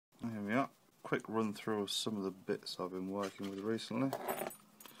quick run through of some of the bits I've been working with recently.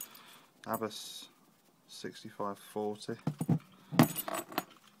 Abbas 6540.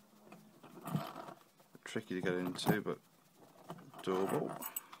 Tricky to get into, but doable.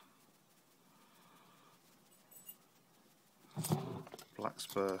 Black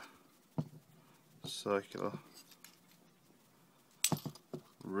spur circular.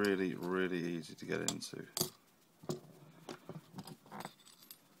 Really easy to get into.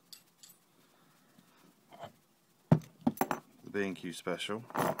 The B&Q special.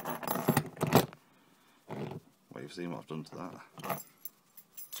 Well, you've seen what I've done to that.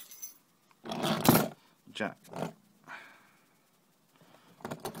 Jack.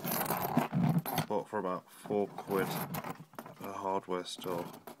 Bought for about £4 at a hardware store.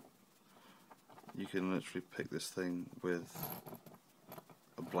 You can literally pick this thing with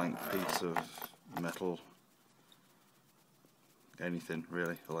a blank piece of metal. Anything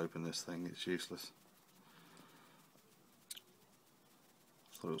really will open this thing, it's useless.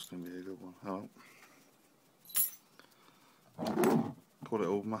 Thought it was going to be a good one. Oh well. Call it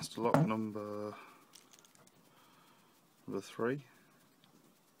all master lock number 3.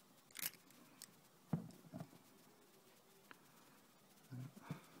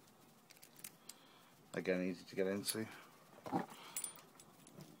 Again, easy to get into.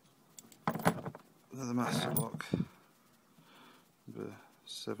 Another master lock, number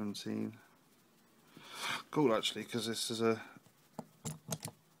 17. Cool actually, because this is a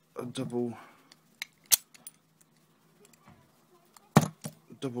double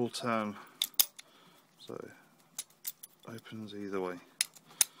turn, so opens either way.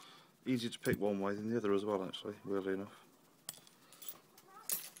 Easy to pick one way than the other as well, actually, weirdly enough.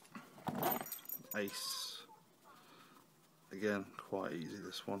 Ace, again, quite easy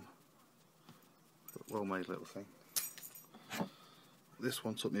this one, but well made little thing. This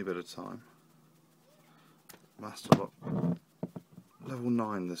one took me a bit of time. Master lock, level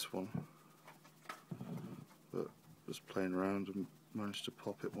 9 this one, but just playing around and managed to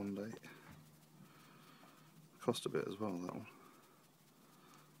pop it one day. Cost a bit as well, that one.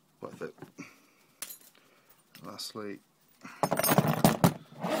 Worth it. Lastly, a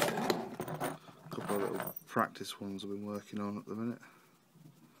couple of little practice ones I've been working on at the minute.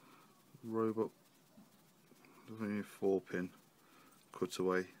 Robot, 4-pin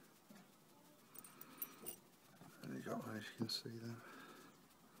cutaway. And you got, as you can see there,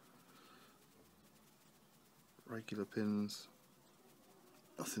 regular pins.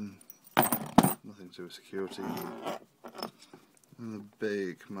 Nothing to do with security. And the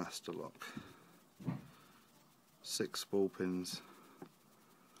big master lock. 6 ball pins.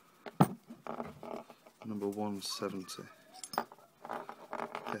 Number 170.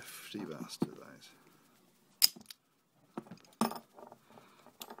 Hefty bastard, that is.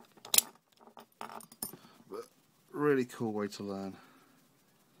 But really cool way to learn.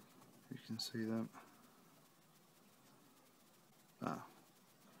 You can see them.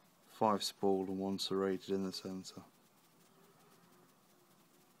 5 spooled and 1 serrated in the centre.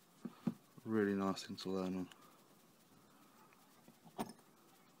 Really nice thing to learn on.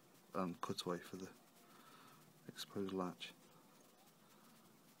 And cutaway for the exposed latch.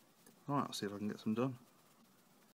 Alright, I'll see if I can get some done.